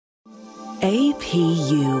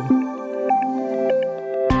APU.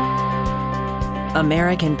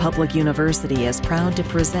 American Public University is proud to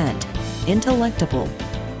present Intellectable.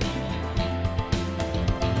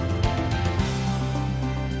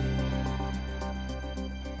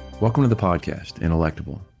 Welcome to the podcast,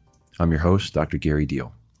 Intellectable. I'm your host, Dr. Gary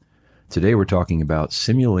Deal. Today we're talking about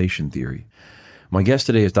simulation theory. My guest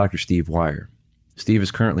today is Dr. Steve Wire. Steve is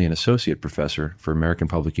currently an associate professor for American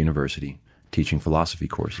Public University, teaching philosophy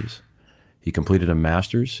courses. He completed a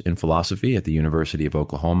master's in philosophy at the University of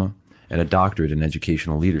Oklahoma and a doctorate in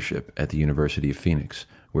educational leadership at the University of Phoenix,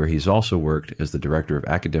 where he's also worked as the director of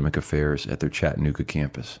academic affairs at their Chattanooga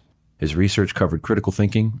campus. His research covered critical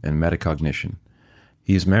thinking and metacognition.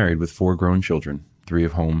 He is married with 4 grown children, 3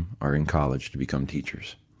 of whom are in college to become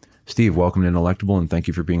teachers. Steve, welcome to Intellectable, and thank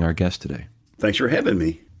you for being our guest today. Thanks for having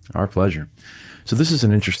me. Our pleasure. So this is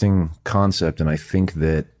an interesting concept, and I think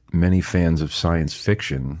that many fans of science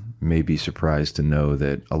fiction may be surprised to know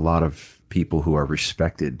that a lot of people who are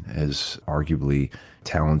respected as arguably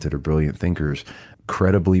talented or brilliant thinkers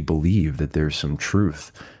credibly believe that there's some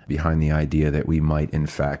truth behind the idea that we might in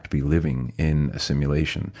fact be living in a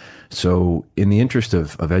simulation. So in the interest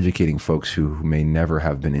of educating folks who may never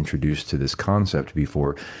have been introduced to this concept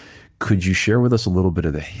before, could you share with us a little bit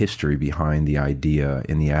of the history behind the idea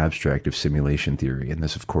in the abstract of simulation theory? And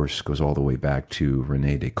this, of course, goes all the way back to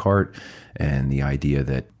René Descartes and the idea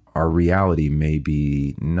that our reality may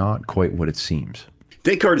be not quite what it seems.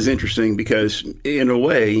 Descartes is interesting because, in a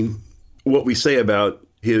way, what we say about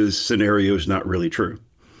his scenario is not really true.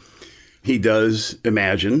 He does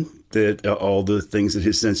imagine that all the things that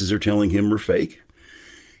his senses are telling him are fake.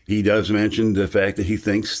 He does mention the fact that he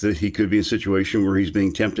thinks that he could be in a situation where he's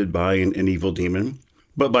being tempted by an evil demon.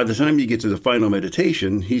 But by the time you get to the final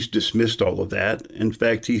meditation, he's dismissed all of that. In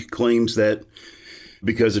fact, he claims that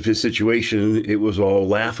because of his situation, it was all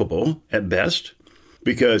laughable at best,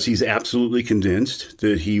 because he's absolutely convinced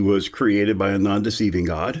that he was created by a non-deceiving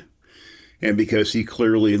God. And because he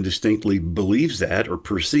clearly and distinctly believes that or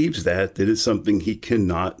perceives that it's something he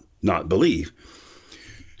cannot not believe.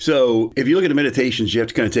 So if you look at the meditations, you have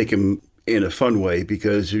to kind of take them in a fun way,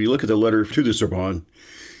 because if you look at the letter to the Sorbonne,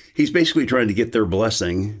 he's basically trying to get their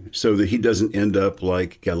blessing so that he doesn't end up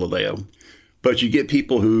like Galileo. But you get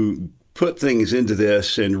people who put things into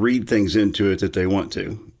this and read things into it that they want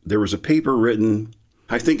to. There was a paper written,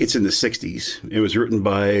 I think it's in the 60s. It was written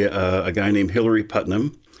by a guy named Hilary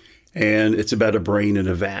Putnam, and it's about a brain in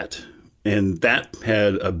a vat. And that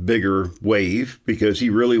had a bigger wave because he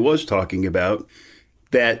really was talking about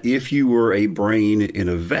that if you were a brain in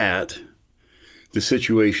a vat, the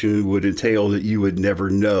situation would entail that you would never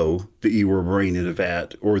know that you were a brain in a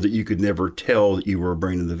vat, or that you could never tell that you were a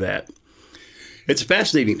brain in the vat. It's a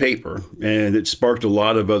fascinating paper, and it sparked a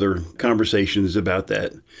lot of other conversations about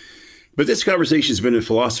that. But this conversation's been in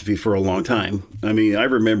philosophy for a long time. I mean, I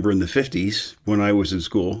remember in the 50s when I was in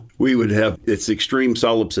school, we would have it's extreme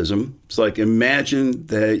solipsism. It's like, imagine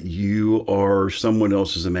that you are someone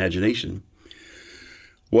else's imagination.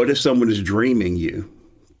 What if someone is dreaming you?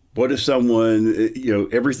 What if someone,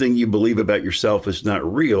 everything you believe about yourself is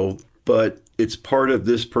not real, but it's part of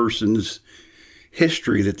this person's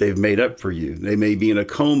history that they've made up for you? They may be in a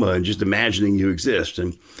coma and just imagining you exist.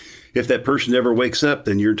 And if that person ever wakes up,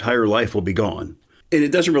 then your entire life will be gone. And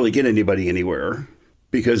it doesn't really get anybody anywhere,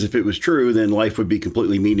 because if it was true, then life would be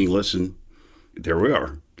completely meaningless. And there we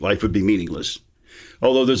are. Life would be meaningless.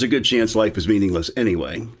 Although there's a good chance life is meaningless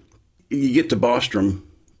anyway. You get to Bostrom,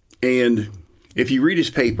 and if you read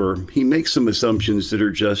his paper, he makes some assumptions that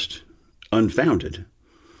are just unfounded.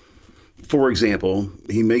 For example,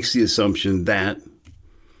 he makes the assumption that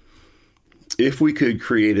if we could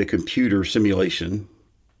create a computer simulation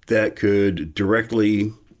that could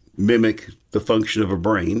directly mimic the function of a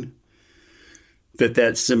brain,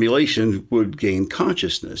 that simulation would gain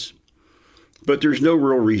consciousness. But there's no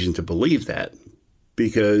real reason to believe that,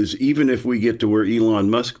 because even if we get to where Elon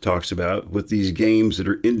Musk talks about with these games that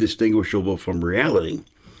are indistinguishable from reality,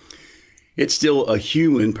 it's still a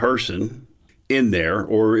human person in there,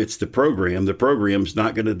 or it's the program's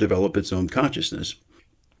not going to develop its own consciousness.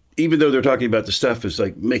 Even though they're talking about the stuff is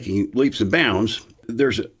like making leaps and bounds,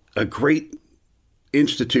 there's a great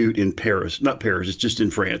institute in Paris, not Paris, it's just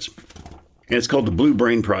in France. And it's called the Blue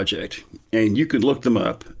Brain Project. And you can look them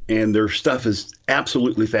up, and their stuff is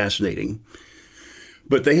absolutely fascinating.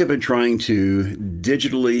 But they have been trying to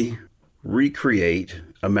digitally recreate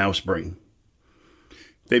a mouse brain.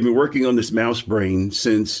 They've been working on this mouse brain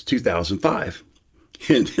since 2005,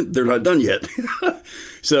 and they're not done yet.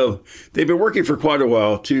 So they've been working for quite a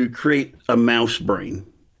while to create a mouse brain.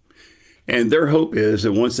 And their hope is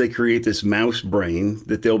that once they create this mouse brain,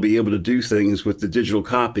 that they'll be able to do things with the digital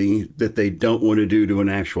copy that they don't want to do to an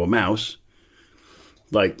actual mouse,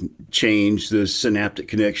 like change the synaptic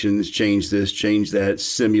connections, change this, change that,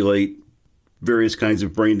 simulate various kinds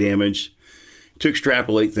of brain damage, to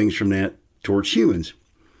extrapolate things from that towards humans.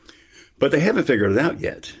 But they haven't figured it out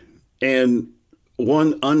yet. And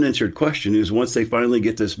one unanswered question is, once they finally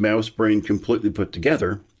get this mouse brain completely put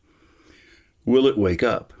together, will it wake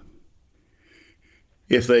up?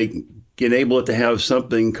 If they enable it to have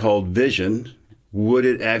something called vision, would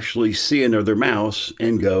it actually see another mouse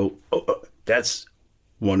and go, oh, that's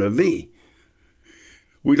one of me?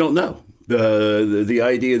 We don't know. The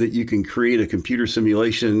idea that you can create a computer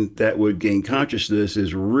simulation that would gain consciousness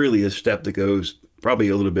is really a step that goes probably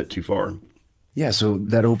a little bit too far. Yeah, so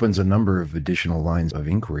that opens a number of additional lines of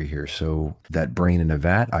inquiry here. So that brain in a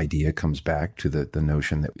vat idea comes back to the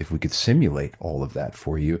notion that if we could simulate all of that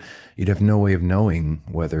for you, you'd have no way of knowing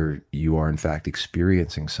whether you are in fact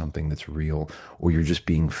experiencing something that's real or you're just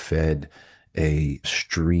being fed a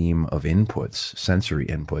stream of inputs, sensory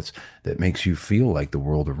inputs, that makes you feel like the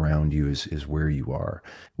world around you is where you are.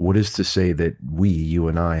 What is to say that we, you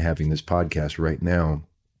and I, having this podcast right now,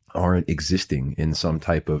 aren't existing in some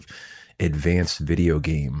type of advanced video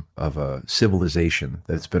game of a civilization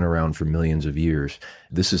that's been around for millions of years?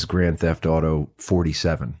 This is Grand Theft Auto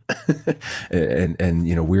 47. and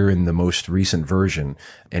you know, we're in the most recent version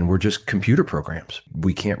and we're just computer programs.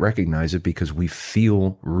 We can't recognize it because we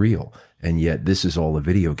feel real. And yet this is all a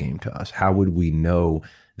video game to us. How would we know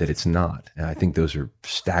that it's not? And I think those are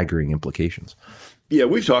staggering implications. Yeah,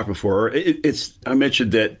 we've talked before. I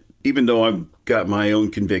mentioned that even though I've got my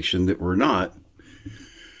own conviction that we're not,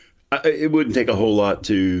 it wouldn't take a whole lot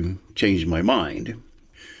to change my mind.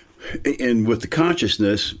 And with the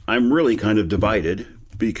consciousness, I'm really kind of divided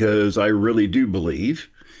because I really do believe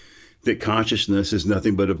that consciousness is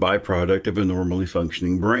nothing but a byproduct of a normally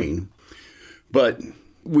functioning brain. But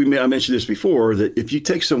I mentioned this before, that if you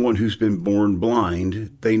take someone who's been born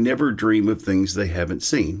blind, they never dream of things they haven't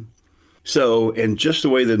seen. So, and just the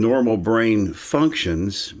way the normal brain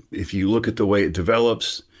functions, if you look at the way it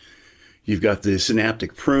develops, you've got the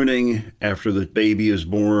synaptic pruning. After the baby is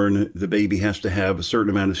born, the baby has to have a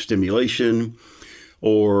certain amount of stimulation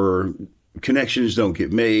or connections don't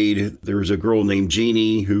get made. There's a girl named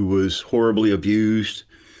Jeannie who was horribly abused,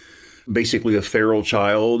 basically a feral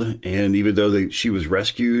child. And even though she was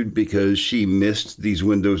rescued because she missed these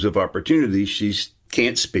windows of opportunity, she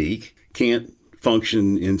can't speak, can't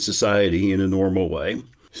function in society in a normal way.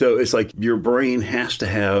 So it's like your brain has to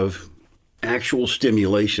have actual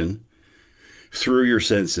stimulation through your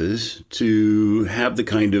senses to have the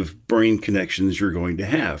kind of brain connections you're going to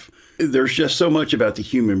have. There's just so much about the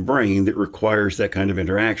human brain that requires that kind of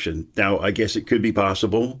interaction. Now, I guess it could be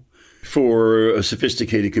possible for a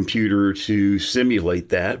sophisticated computer to simulate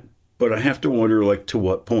that, but I have to wonder, like, to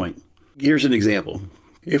what point? Here's an example.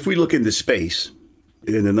 If we look into space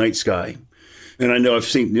in the night sky, and I know I've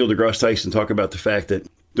seen Neil deGrasse Tyson talk about the fact that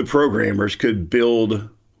the programmers could build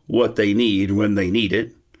what they need when they need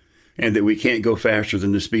it, and that we can't go faster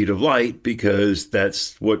than the speed of light because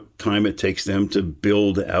that's what time it takes them to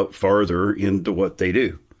build out farther into what they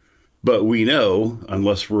do. But we know,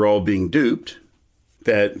 unless we're all being duped,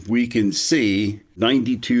 that we can see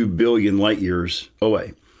 92 billion light years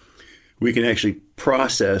away. We can actually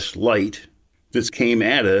process light that came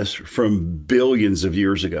at us from billions of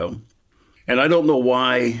years ago. And I don't know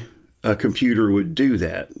why a computer would do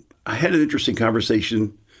that. I had an interesting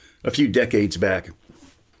conversation a few decades back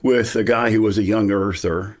with a guy who was a young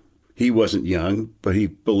earther. He wasn't young, but he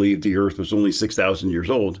believed the earth was only 6,000 years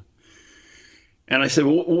old. And I said,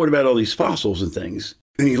 well, what about all these fossils and things?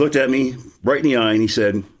 And he looked at me right in the eye and he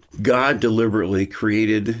said, God deliberately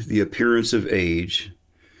created the appearance of age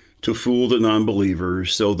to fool the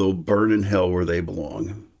non-believers so they'll burn in hell where they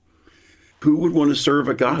belong. Who would want to serve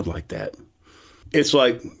a God like that? It's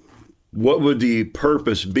like, what would the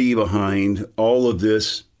purpose be behind all of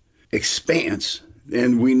this expanse?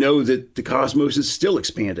 And we know that the cosmos is still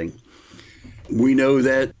expanding. We know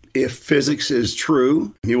that if physics is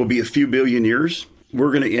true, it will be a few billion years.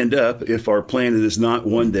 We're going to end up, if our planet is not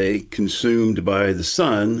one day consumed by the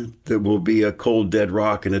sun, that will be a cold, dead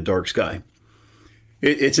rock in a dark sky.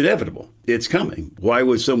 It's inevitable. It's coming. Why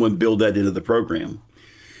would someone build that into the program?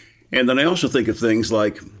 And then I also think of things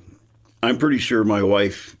like, I'm pretty sure my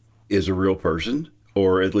wife is a real person,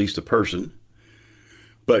 or at least a person.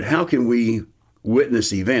 But how can we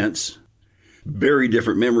witness events, very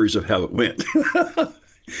different memories of how it went?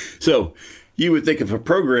 So you would think if a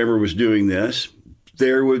programmer was doing this,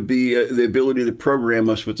 there would be the ability to program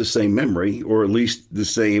us with the same memory, or at least the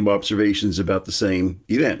same observations about the same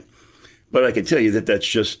event. But I can tell you that that's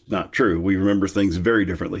just not true. We remember things very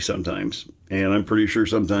differently sometimes. And I'm pretty sure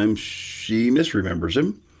sometimes she misremembers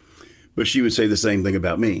them, but she would say the same thing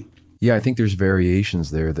about me. Yeah, I think there's variations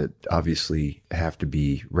there that obviously have to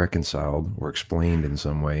be reconciled or explained in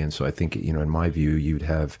some way. And so I think, in my view, you'd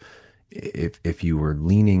have, if you were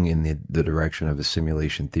leaning in the direction of a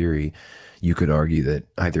simulation theory, you could argue that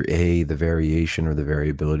either A, the variation or the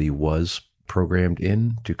variability was programmed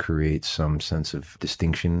in to create some sense of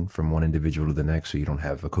distinction from one individual to the next, so you don't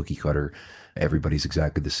have a cookie cutter, everybody's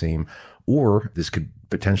exactly the same. Or this could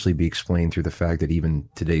potentially be explained through the fact that even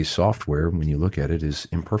today's software, when you look at it, is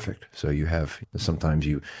imperfect. So you have, sometimes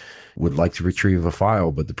you would like to retrieve a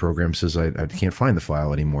file, but the program says, I can't find the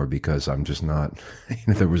file anymore because I'm just not,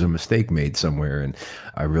 there was a mistake made somewhere, and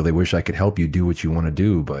I really wish I could help you do what you want to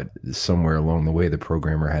do, but somewhere along the way, the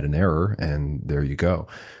programmer had an error, and there you go.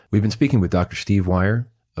 We've been speaking with Dr. Steve Weyr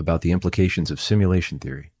about the implications of simulation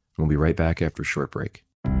theory. We'll be right back after a short break.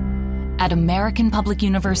 At American Public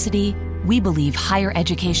University, we believe higher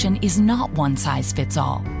education is not one size fits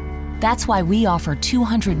all. That's why we offer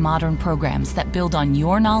 200 modern programs that build on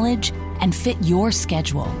your knowledge and fit your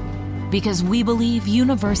schedule. Because we believe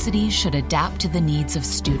universities should adapt to the needs of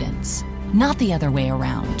students, not the other way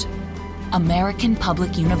around. American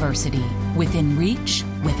Public University, within reach,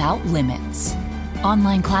 without limits.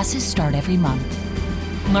 Online classes start every month.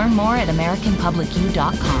 Learn more at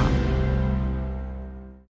americanpublicu.com.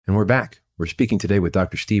 And we're back. We're speaking today with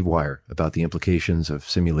Dr. Steve Weyr about the implications of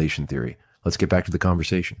simulation theory. Let's get back to the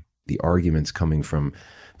conversation. The arguments coming from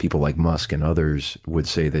people like Musk and others would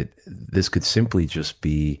say that this could simply just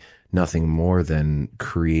be nothing more than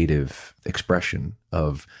creative expression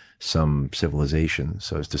of some civilization.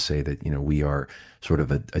 So as to say that, we are sort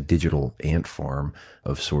of a digital ant farm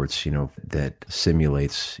of sorts, that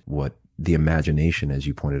simulates what the imagination, as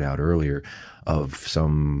you pointed out earlier, of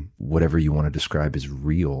some, whatever you want to describe as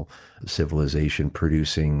real civilization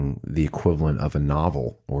producing the equivalent of a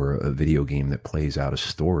novel or a video game that plays out a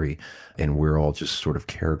story. And we're all just sort of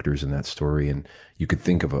characters in that story. And you could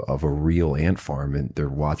think of a real ant farm, and they're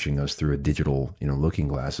watching us through a digital, looking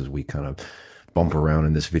glass as we kind of bump around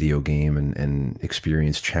in this video game and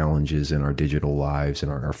experience challenges in our digital lives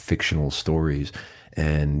and our fictional stories.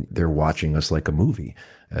 And they're watching us like a movie.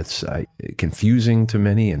 That's confusing to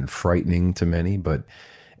many and frightening to many. But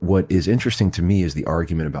what is interesting to me is the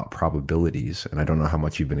argument about probabilities. And I don't know how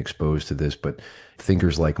much you've been exposed to this, but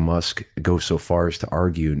thinkers like Musk go so far as to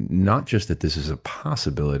argue not just that this is a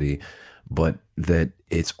possibility, but that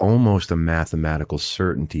it's almost a mathematical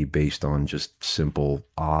certainty based on just simple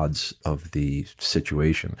odds of the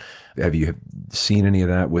situation. Have you seen any of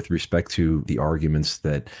that with respect to the arguments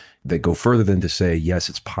that go further than to say, yes,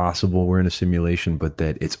 it's possible we're in a simulation, but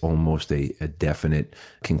that it's almost a definite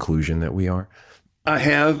conclusion that we are? I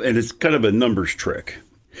have, and it's kind of a numbers trick.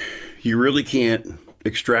 You really can't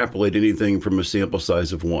extrapolate anything from a sample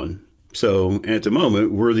size of one. So at the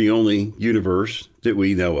moment, we're the only universe that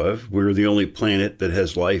we know of. We're the only planet that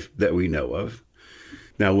has life that we know of.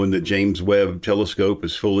 Now, when the James Webb telescope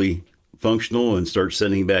is fully functional and starts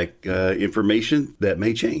sending back information, that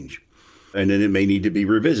may change. And then it may need to be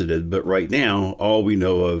revisited. But right now, all we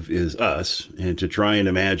know of is us. And to try and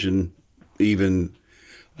imagine even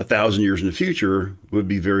 1,000 years in the future would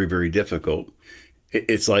be very, very difficult.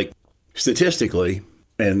 It's like statistically,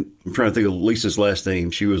 and I'm trying to think of Lisa's last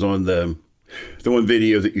name. She was on the one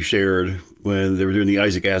video that you shared when they were doing the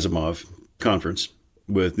Isaac Asimov conference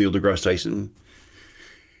with Neil deGrasse Tyson.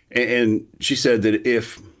 And she said that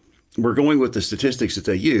if we're going with the statistics that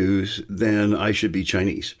they use, then I should be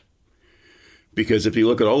Chinese. Because if you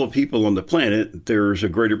look at all the people on the planet, there's a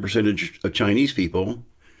greater percentage of Chinese people.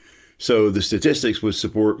 So the statistics would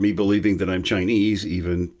support me believing that I'm Chinese,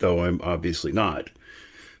 even though I'm obviously not.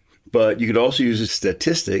 But you could also use the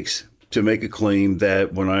statistics to make a claim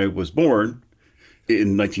that when I was born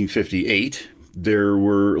in 1958, there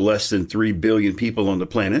were less than 3 billion people on the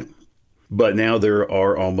planet. But now there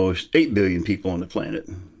are almost 8 billion people on the planet.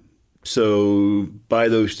 So by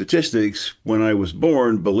those statistics, when I was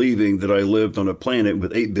born, believing that I lived on a planet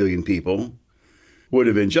with 8 billion people would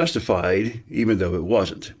have been justified, even though it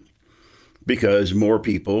wasn't. Because more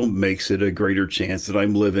people makes it a greater chance that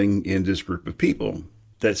I'm living in this group of people.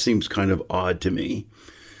 That seems kind of odd to me.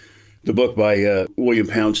 The book by William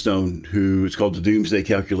Poundstone, who is called The Doomsday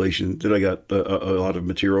Calculation, that I got a lot of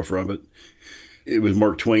material from it. It was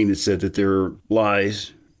Mark Twain that said that there are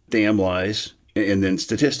lies, damn lies, and then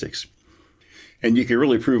statistics. And you can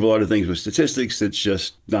really prove a lot of things with statistics that's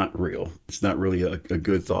just not real. It's not really a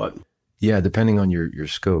good thought. Yeah, depending on your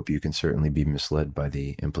scope, you can certainly be misled by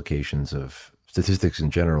the implications of statistics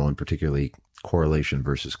in general, and particularly correlation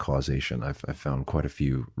versus causation. I've found quite a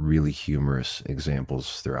few really humorous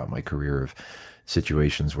examples throughout my career of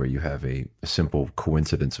situations where you have a simple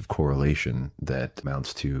coincidence of correlation that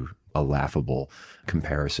amounts to a laughable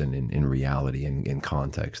comparison in reality and in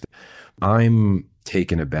context. I'm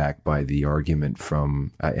taken aback by the argument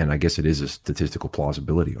from, and I guess it is a statistical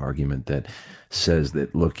plausibility argument that says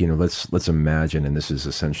that, look, let's imagine, and this is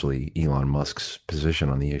essentially Elon Musk's position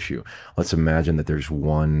on the issue. Let's imagine that there's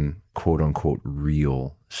one quote unquote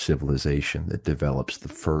real civilization that develops the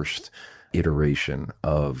first iteration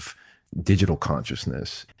of digital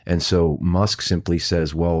consciousness. And so Musk simply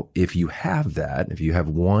says, well, if you have that, if you have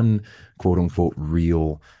one quote unquote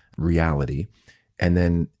real reality, and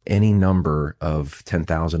then any number of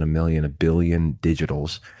 10,000, a million, a billion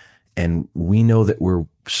digitals, and we know that we're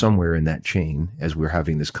somewhere in that chain as we're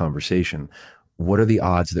having this conversation, what are the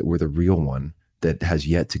odds that we're the real one that has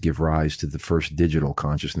yet to give rise to the first digital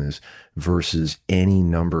consciousness versus any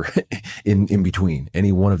number in between,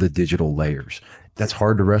 any one of the digital layers? That's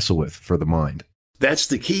hard to wrestle with for the mind. That's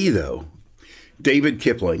the key, though. David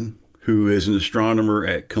Kipling, who is an astronomer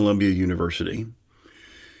at Columbia University,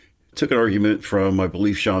 took an argument from, I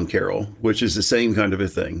believe, Sean Carroll, which is the same kind of a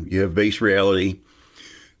thing. You have base reality,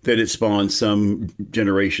 that it spawns some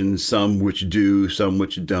generations, some which do, some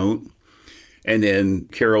which don't. And then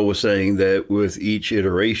Carroll was saying that with each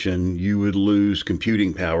iteration, you would lose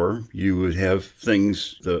computing power. You would have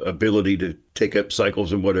things, the ability to take up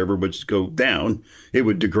cycles and whatever, would just go down. It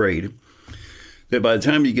would degrade. That by the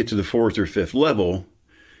time you get to the fourth or fifth level,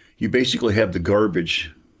 you basically have the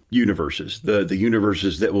garbage universes, the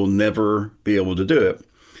universes that will never be able to do it.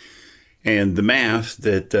 And the math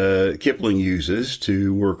that Kipling uses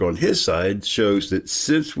to work on his side shows that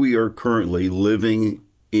since we are currently living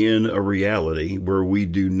in a reality where we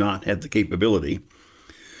do not have the capability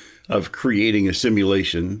of creating a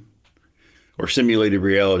simulation or simulated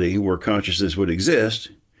reality where consciousness would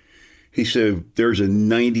exist, he said there's a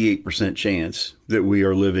 98% chance that we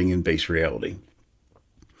are living in base reality.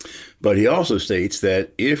 But he also states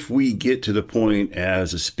that if we get to the point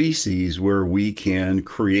as a species where we can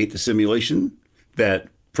create the simulation that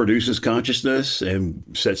produces consciousness and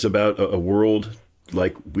sets about a world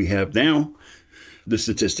like we have now, the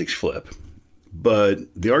statistics flip. But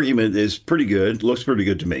the argument is pretty good, looks pretty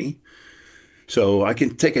good to me. So I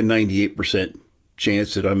can take a 98%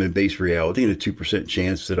 chance that I'm in base reality and a 2%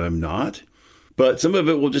 chance that I'm not. But some of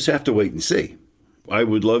it we'll just have to wait and see. I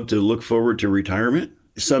would love to look forward to retirement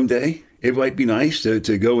someday. It might be nice to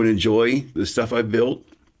go and enjoy the stuff I've built.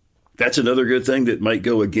 That's another good thing that might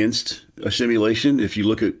go against a simulation. If you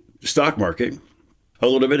look at the stock market, a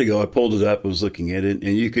little bit ago, I pulled it up, I was looking at it,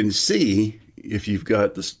 and you can see, if you've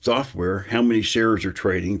got the software, how many shares are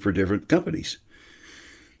trading for different companies.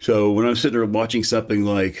 So when I'm sitting there watching something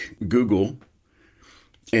like Google,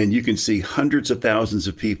 and you can see hundreds of thousands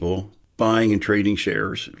of people buying and trading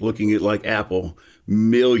shares, looking at like Apple,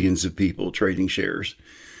 millions of people trading shares.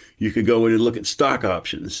 You could go in and look at stock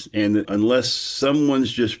options. And unless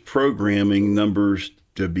someone's just programming numbers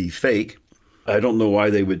to be fake, I don't know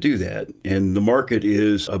why they would do that. And the market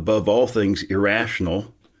is, above all things,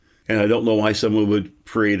 irrational. And I don't know why someone would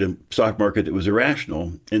create a stock market that was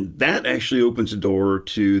irrational. And that actually opens the door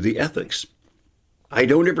to the ethics. I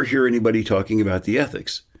don't ever hear anybody talking about the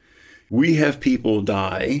ethics. We have people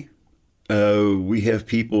die. We have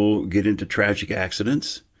people get into tragic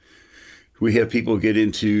accidents. We have people get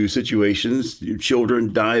into situations,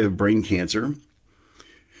 children die of brain cancer.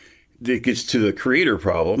 It gets to the creator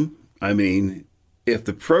problem. I mean, if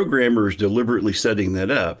the programmer is deliberately setting that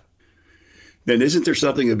up, then isn't there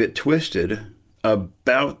something a bit twisted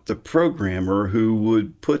about the programmer who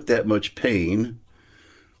would put that much pain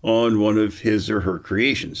on one of his or her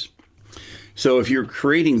creations? So if you're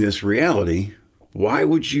creating this reality, why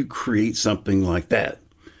would you create something like that?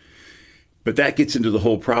 But that gets into the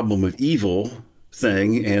whole problem of evil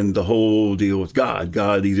thing and the whole deal with God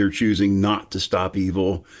either choosing not to stop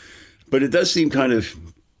evil. But it does seem kind of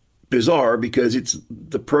bizarre because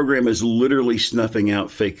the program is literally snuffing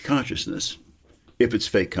out fake consciousness, if it's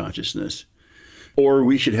fake consciousness. Or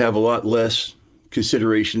we should have a lot less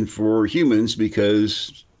consideration for humans,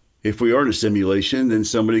 because if we are in a simulation, then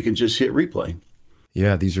somebody can just hit replay.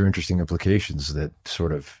 Yeah, these are interesting implications that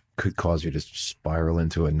sort of could cause you to spiral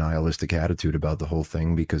into a nihilistic attitude about the whole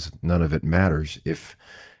thing, because none of it matters if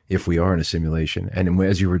we are in a simulation. And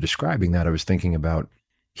as you were describing that, I was thinking about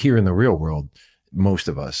here in the real world, most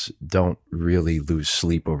of us don't really lose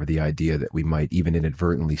sleep over the idea that we might even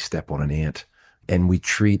inadvertently step on an ant And we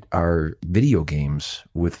treat our video games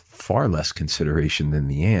with far less consideration than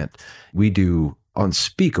the ant. We do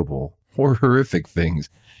unspeakable, horrific things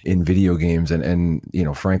in video games. And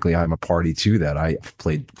frankly, I'm a party to that. I've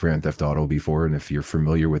played Grand Theft Auto before. And if you're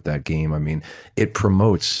familiar with that game, I mean, it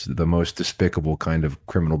promotes the most despicable kind of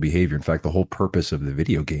criminal behavior. In fact, the whole purpose of the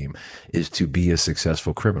video game is to be a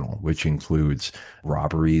successful criminal, which includes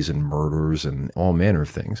robberies and murders and all manner of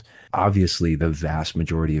things. Obviously, the vast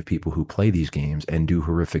majority of people who play these games and do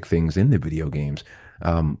horrific things in the video games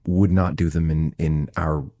would not do them in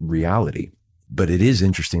our reality. But it is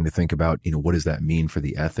interesting to think about, what does that mean for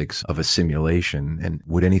the ethics of a simulation, and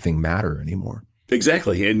would anything matter anymore?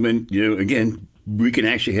 Exactly. And when, again, we can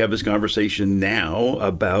actually have this conversation now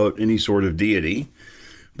about any sort of deity,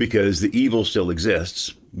 because the evil still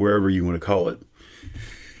exists, wherever you want to call it.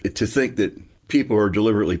 To think that people are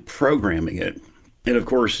deliberately programming it, and of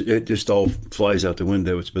course, it just all flies out the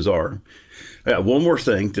window. It's bizarre. One more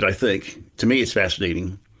thing that I think, to me, it's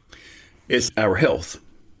fascinating. It's our health.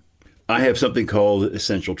 I have something called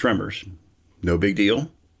essential tremors. No big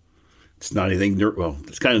deal. It's not anything,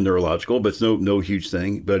 it's kind of neurological, but it's no huge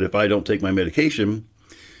thing. But if I don't take my medication,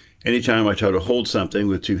 anytime I try to hold something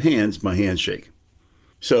with two hands, my hands shake.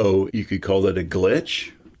 So you could call that a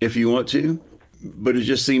glitch if you want to. But it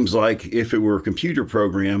just seems like if it were a computer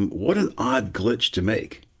program, what an odd glitch to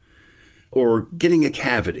make. Or getting a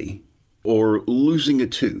cavity, or losing a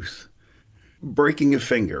tooth, breaking a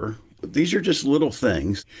finger. These are just little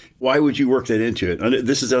things. Why would you work that into it?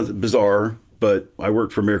 This is bizarre, but I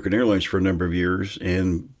worked for American Airlines for a number of years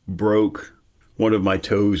and broke one of my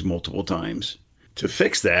toes multiple times. To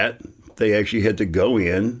fix that, they actually had to go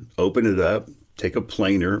in, open it up, take a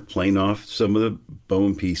plane off some of the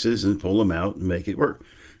bone pieces and pull them out and make it work.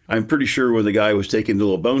 I'm pretty sure when the guy was taking the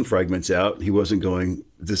little bone fragments out, he wasn't going,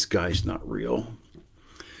 this guy's not real.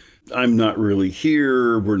 I'm not really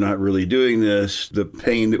here. We're not really doing this. The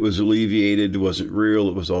pain that was alleviated wasn't real.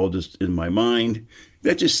 It was all just in my mind.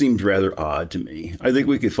 That just seemed rather odd to me. I think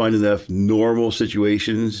we could find enough normal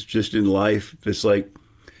situations just in life. It's like,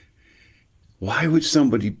 why would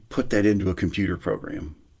somebody put that into a computer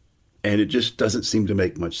program? And it just doesn't seem to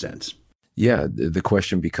make much sense. Yeah, the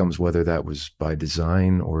question becomes whether that was by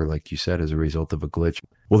design or, like you said, as a result of a glitch.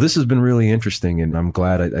 Well, this has been really interesting, and I'm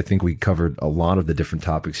glad. I think we covered a lot of the different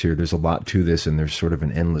topics here. There's a lot to this, and there's sort of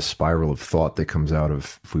an endless spiral of thought that comes out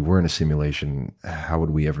of, if we were in a simulation, how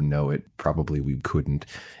would we ever know it? Probably we couldn't.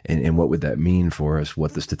 And what would that mean for us,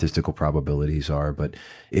 what the statistical probabilities are? But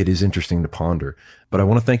it is interesting to ponder. But I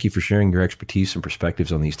want to thank you for sharing your expertise and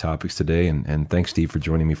perspectives on these topics today. And thanks, Steve, for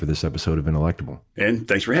joining me for this episode of Intellectable. And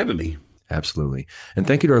thanks for having me. Absolutely. And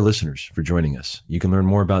thank you to our listeners for joining us. You can learn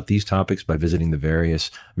more about these topics by visiting the various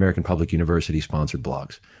American Public University sponsored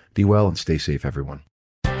blogs. Be well and stay safe, everyone.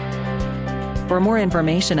 For more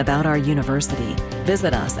information about our university,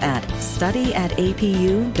 visit us at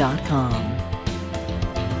studyatapu.com.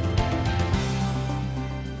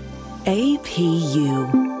 APU,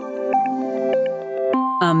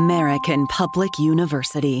 American Public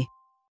University.